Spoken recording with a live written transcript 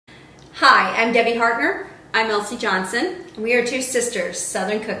Hi, I'm Debbie Hartner. I'm Elsie Johnson. We are two sisters,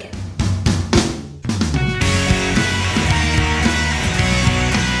 Southern cooking.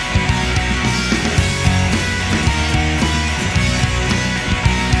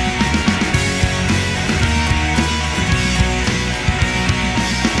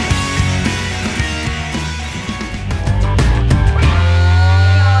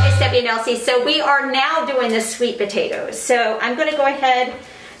 It's Debbie and Elsie. So we are now doing the sweet potatoes. So I'm going to go ahead.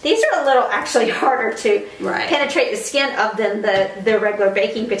 These are a little actually harder to penetrate the skin of than the regular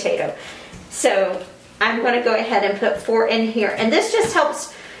baking potato. So I'm going to go ahead and put 4 in here. And this just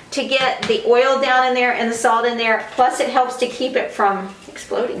helps to get the oil down in there and the salt in there. Plus it helps to keep it from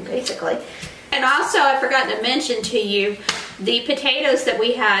exploding basically. And also I forgot to mention to you, the potatoes that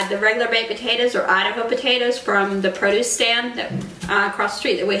we had, the regular baked potatoes or Idaho potatoes from the produce stand that, across the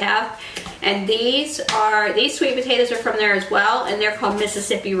street that we have. And these sweet potatoes are from there as well, and they're called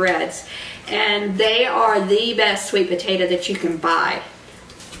Mississippi Reds. And they are the best sweet potato that you can buy.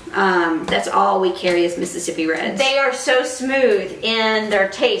 That's all we carry is Mississippi Reds. They are so smooth in their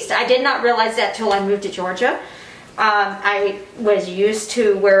taste. I did not realize that till I moved to Georgia. I was used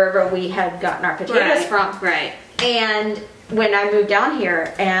to wherever we had gotten our potatoes from. Right. And when I moved down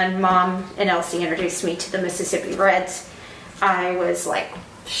here and Mom and Elsie introduced me to the Mississippi Reds, I was like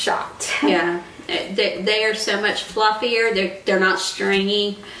shocked. Yeah, they are so much fluffier. They're not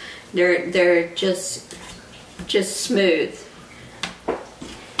stringy. They're just smooth.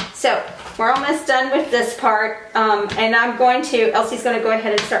 So we're almost done with this part, and Elsie's going to go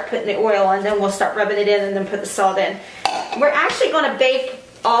ahead and start putting the oil, and then we'll start rubbing it in and then put the salt in. We're actually going to bake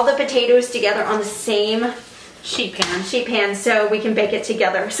all the potatoes together on the same sheet pan so we can bake it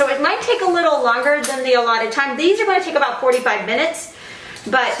together. So it might take a little longer than the allotted time. These are going to take about 45 minutes.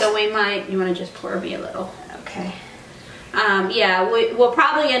 But so you want to just pour me a little. Okay. Yeah, we'll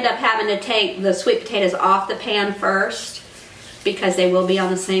probably end up having to take the sweet potatoes off the pan first because they will be on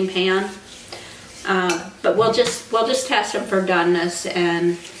the same pan. But we'll just test them for doneness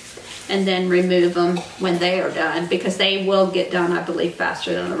and then remove them when they are done because they will get done, I believe,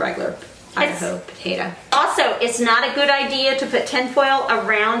 faster than a regular Idaho potato. Also, it's not a good idea to put tinfoil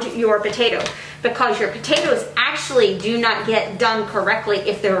around your potato because your potatoes actually do not get done correctly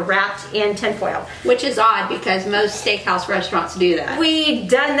if they're wrapped in tinfoil. Which is odd because most steakhouse restaurants do that. We've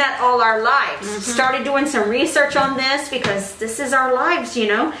done that all our lives. Started doing some research on this because this is our lives, you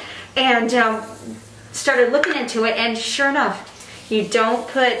know, and started looking into it, and sure enough, you don't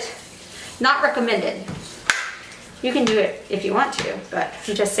put, not recommended. You can do it if you want to, but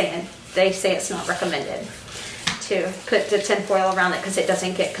I'm just saying. They say it's not recommended to put the tinfoil around it because it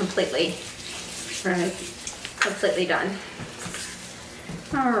doesn't get completely done.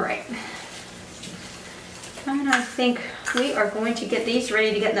 All right. And I think we are going to get these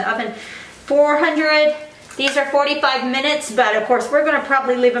ready to get in the oven. 400. These are 45 minutes, but of course we're going to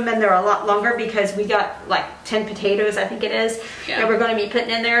probably leave them in there a lot longer because we got like 10 potatoes, I think it is, that we're going to be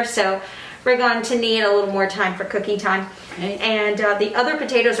putting in there. So we're going to need a little more time for cooking time. Okay. And the other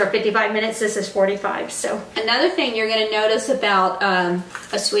potatoes are 55 minutes. This is 45. So another thing you're going to notice about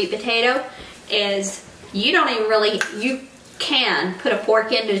a sweet potato is you can put a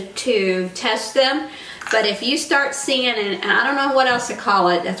fork in to test them. But if you start seeing, and I don't know what else to call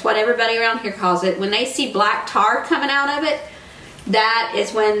it, that's what everybody around here calls it, when they see black tar coming out of it, that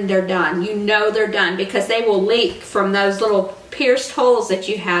is when they're done. You know they're done because they will leak from those little pierced holes that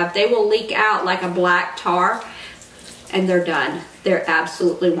you have. They will leak out like a black tar, and they're done. They're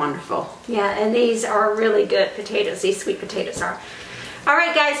absolutely wonderful. Yeah, and these are really good potatoes. These sweet potatoes are. All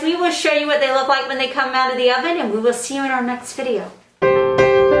right, guys, we will show you what they look like when they come out of the oven, and we will see you in our next video.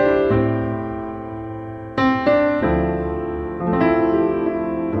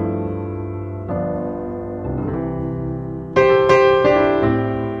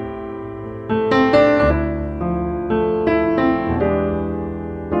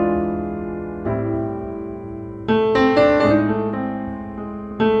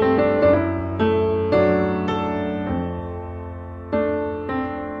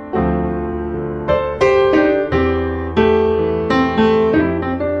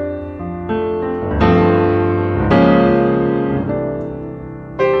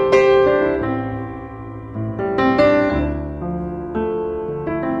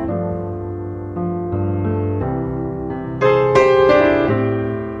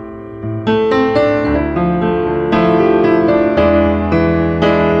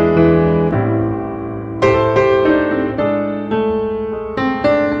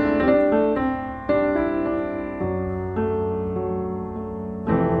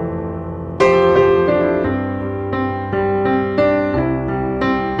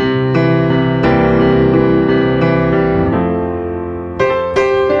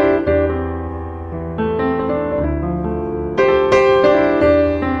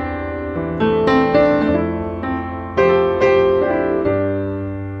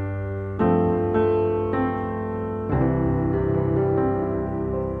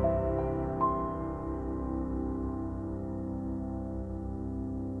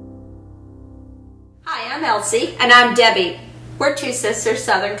 Hi, I'm Elsie. And I'm Debbie. We're two sisters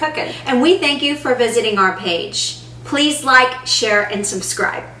Southern cooking. And we thank you for visiting our page. Please like, share, and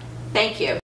subscribe. Thank you.